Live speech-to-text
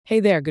Hey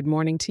there, good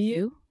morning to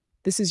you.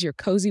 This is your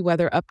cozy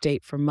weather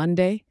update for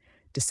Monday,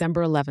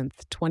 December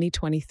 11th,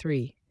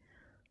 2023,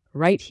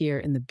 right here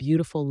in the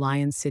beautiful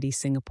Lion City,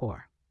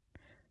 Singapore.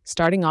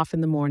 Starting off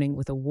in the morning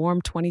with a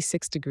warm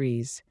 26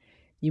 degrees,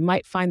 you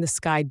might find the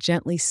sky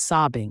gently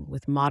sobbing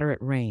with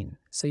moderate rain,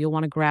 so you'll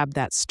want to grab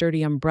that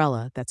sturdy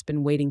umbrella that's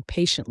been waiting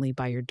patiently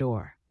by your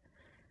door.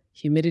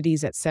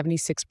 Humidity's at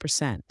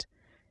 76%,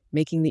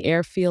 making the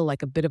air feel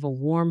like a bit of a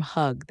warm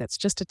hug that's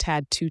just a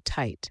tad too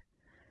tight.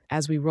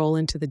 As we roll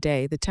into the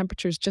day, the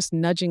temperature's just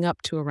nudging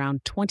up to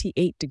around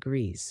 28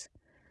 degrees,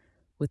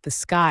 with the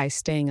sky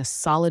staying a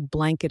solid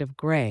blanket of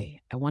gray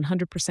at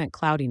 100%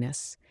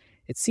 cloudiness.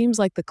 It seems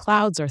like the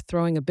clouds are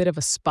throwing a bit of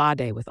a spa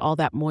day with all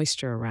that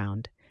moisture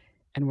around,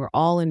 and we're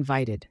all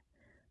invited.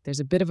 There's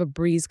a bit of a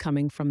breeze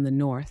coming from the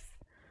north,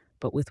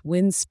 but with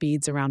wind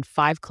speeds around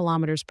 5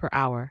 kilometers per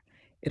hour,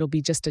 it'll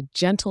be just a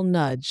gentle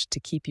nudge to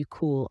keep you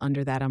cool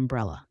under that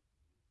umbrella.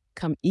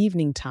 Come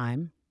evening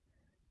time,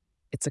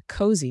 it's a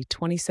cozy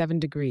 27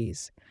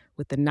 degrees,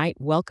 with the night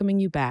welcoming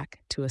you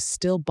back to a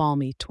still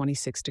balmy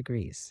 26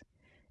 degrees.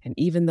 And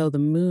even though the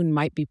moon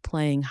might be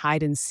playing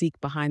hide and seek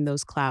behind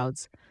those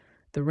clouds,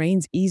 the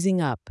rain's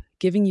easing up,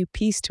 giving you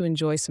peace to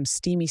enjoy some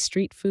steamy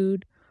street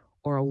food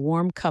or a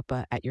warm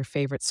cuppa at your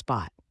favorite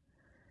spot.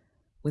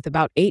 With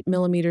about 8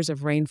 millimeters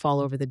of rainfall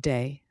over the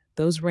day,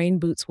 those rain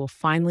boots will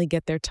finally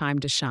get their time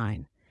to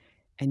shine,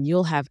 and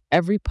you'll have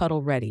every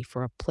puddle ready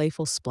for a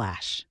playful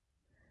splash.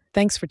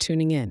 Thanks for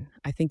tuning in.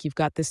 I think you've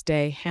got this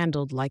day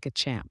handled like a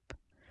champ.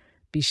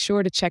 Be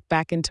sure to check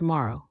back in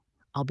tomorrow.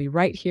 I'll be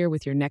right here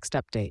with your next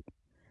update.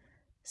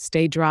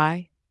 Stay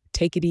dry,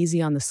 take it easy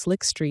on the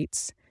slick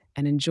streets,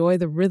 and enjoy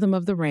the rhythm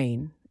of the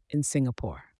rain in Singapore.